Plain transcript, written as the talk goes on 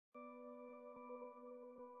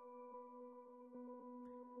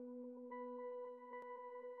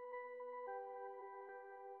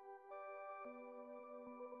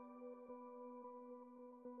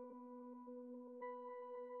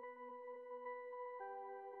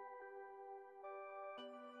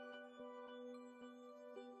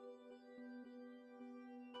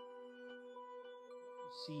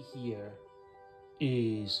See here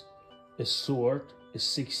is a sword, a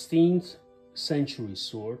 16th century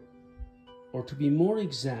sword, or to be more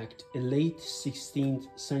exact, a late 16th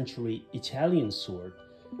century Italian sword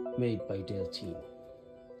made by Deltine.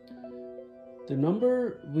 The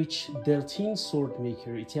number which Deltine sword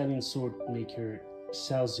maker, Italian sword maker,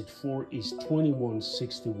 sells it for is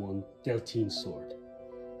 2161 Deltine sword.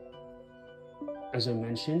 As I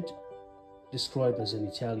mentioned, described as an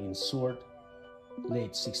Italian sword,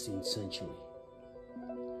 late 16th century.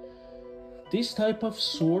 This type of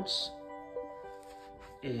swords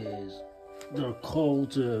they're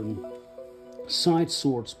called side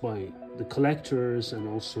swords by the collectors and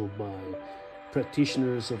also by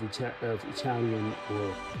practitioners of Italian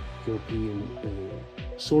or European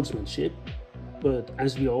swordsmanship. But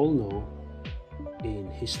as we all know,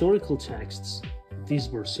 in historical texts, these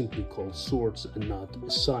were simply called swords and not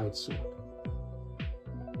a side sword.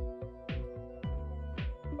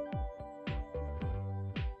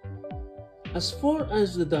 As far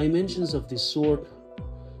as the dimensions of this sword,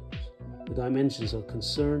 the dimensions are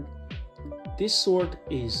concerned, this sword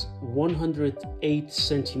is 108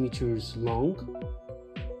 centimeters long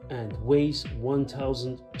and weighs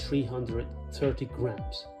 1,330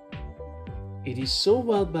 grams. It is so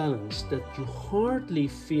well balanced that you hardly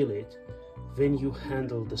feel it when you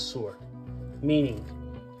handle the sword. Meaning,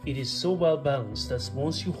 it is so well balanced that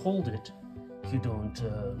once you hold it, you don't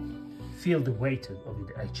feel the weight of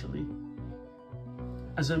it actually.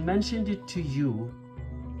 As I mentioned it to you,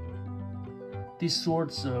 these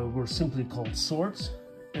swords were simply called swords,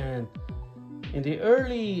 and in the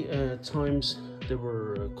early times they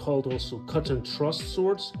were called also cut and thrust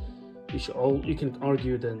swords, which you can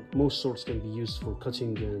argue that most swords can be used for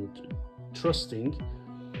cutting and thrusting.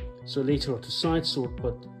 So later on to side sword,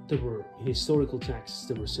 but they were in historical texts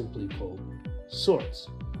they were simply called swords.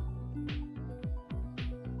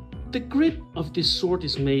 The grip of this sword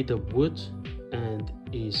is made of wood and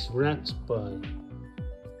is wrapped by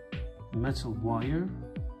metal wire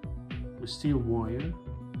or steel wire,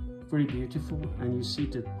 very beautiful. And you see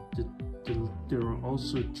that there are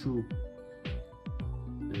also two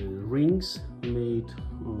rings made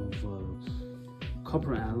of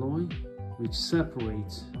copper alloy, which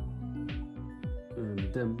separates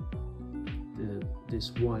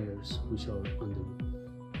these wires which are on the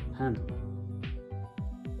handle.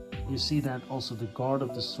 You see that also the guard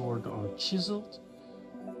of the sword are chiseled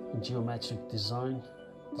in geometric design,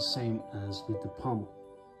 the same as with the pommel.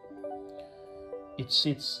 It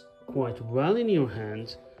sits quite well in your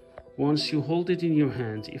hand. Once you hold it in your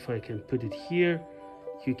hand, if I can put it here,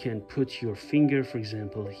 you can put your finger, for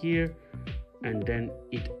example, here, and then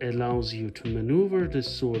it allows you to maneuver the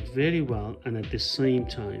sword very well, and at the same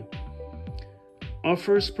time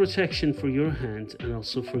offers protection for your hand and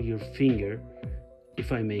also for your finger,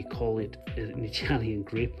 if I may call it an Italian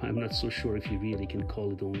grip. I'm not so sure if you really can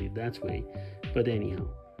call it only that way, but anyhow,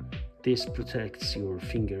 this protects your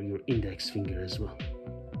finger, your index finger as well.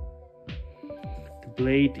 The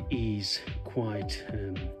blade is quite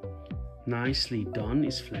nicely done,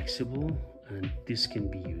 is flexible, and this can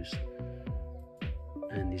be used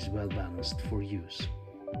and is well balanced for use.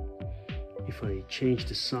 If I change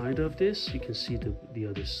the side of this, you can see the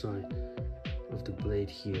other side of the blade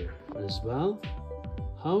here as well.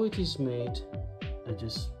 How it is made, I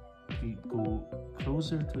just go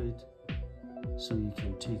closer to it so you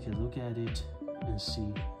can take a look at it and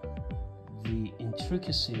see the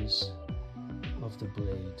intricacies of the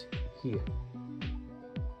blade here.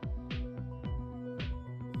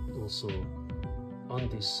 Also on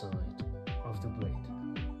this side of the blade.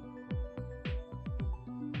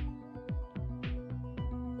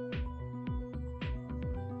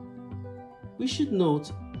 We should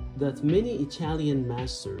note that many Italian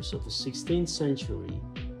masters of the 16th century,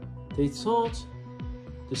 they thought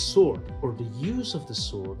the sword or the use of the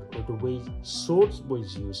sword or the way sword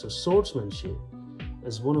was used or swordsmanship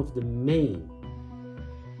as one of the main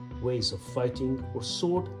ways of fighting, or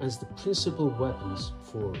sword as the principal weapons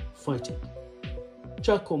for fighting.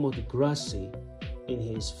 Giacomo di Grassi, in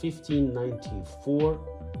his 1594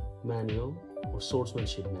 manual or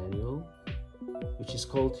swordsmanship manual, which is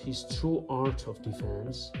called his True Art of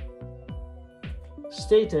Defense,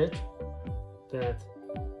 stated that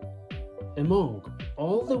among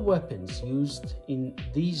all the weapons used in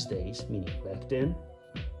these days, meaning back then,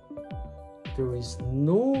 there is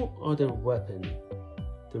no other weapon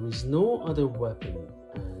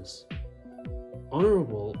as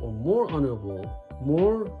honorable or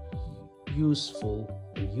more useful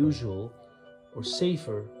and usual or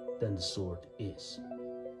safer than the sword is.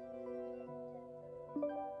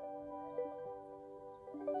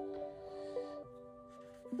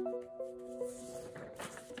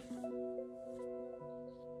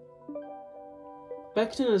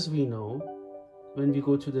 Back then, as we know, when we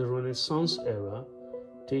go to the Renaissance era,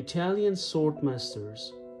 the Italian sword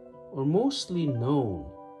masters are mostly known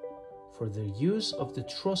for their use of the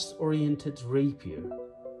thrust-oriented rapier.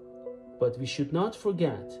 But we should not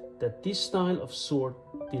forget that this style of sword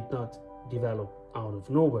did not develop out of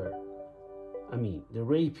nowhere. I mean, the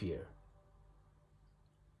rapier.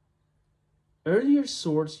 Earlier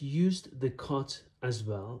swords used the cut as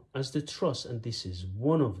well as the thrust, and this is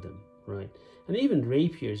one of them, right? And even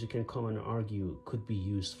rapiers, you can come and argue, could be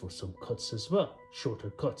used for some cuts as well,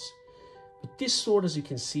 shorter cuts. But this sword, as you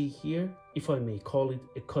can see here, if I may call it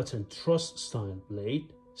a cut and thrust style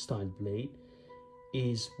blade,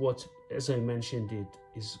 is what, as I mentioned, it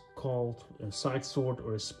is called a side sword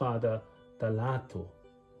or a spada da lato,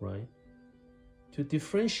 right? To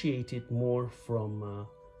differentiate it more from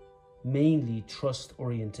mainly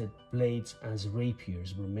thrust-oriented blades, as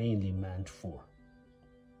rapiers were mainly meant for.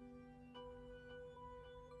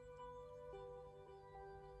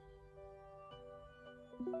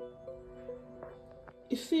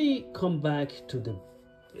 If we come back to the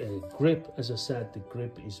grip, as I said, the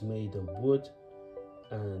grip is made of wood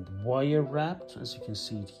and wire wrapped. As you can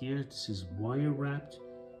see it here, this is wire wrapped,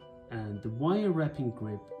 and the wire wrapping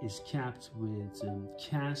grip is capped with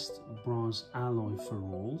cast bronze alloy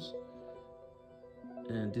ferrules,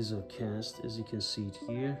 and these are cast, as you can see it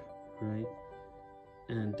here, right?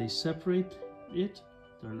 And they separate it.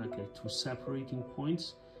 They're like two separating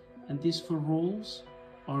points, and these ferrules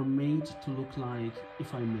are made to look like,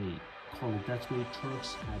 if I may call it that way,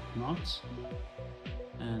 Turks had knots.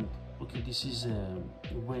 And okay, this is a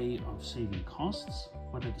way of saving costs,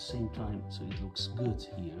 but at the same time, so it looks good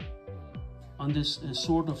here. On this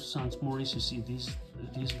sword of St. Maurice, you see these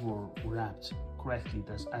were wrapped correctly,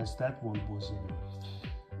 as that one was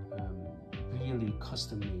a really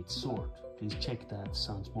custom-made sword. Please check that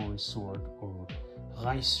St. Maurice sword or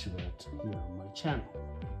Reichsschwert here on my channel.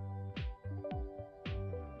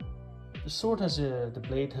 The sword has the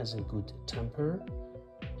blade has a good temper,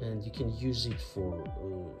 and you can use it for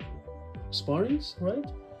sparrings, right?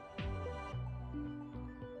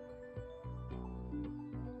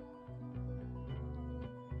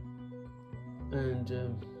 And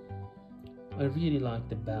I really like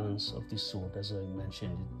the balance of this sword, as I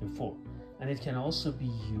mentioned it before. And it can also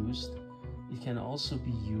be used. It can also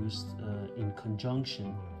be used in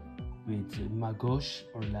conjunction with magosh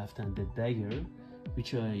or left-handed dagger,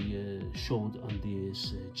 which I showed on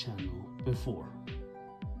this channel before.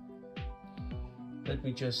 Let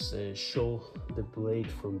me just show the blade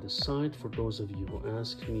from the side for those of you who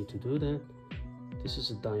asked me to do that. This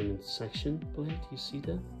is a diamond section blade, you see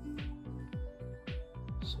that?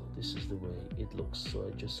 So this is the way it looks. So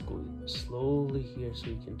I just go slowly here so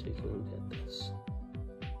you can take a look at this.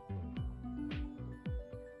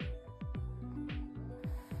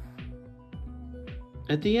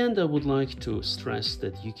 At the end, I would like to stress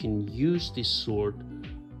that you can use this sword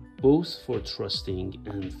both for thrusting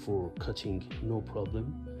and for cutting, no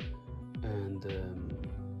problem. And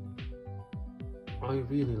I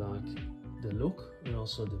really like the look and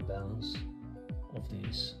also the balance of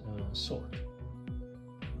this sword.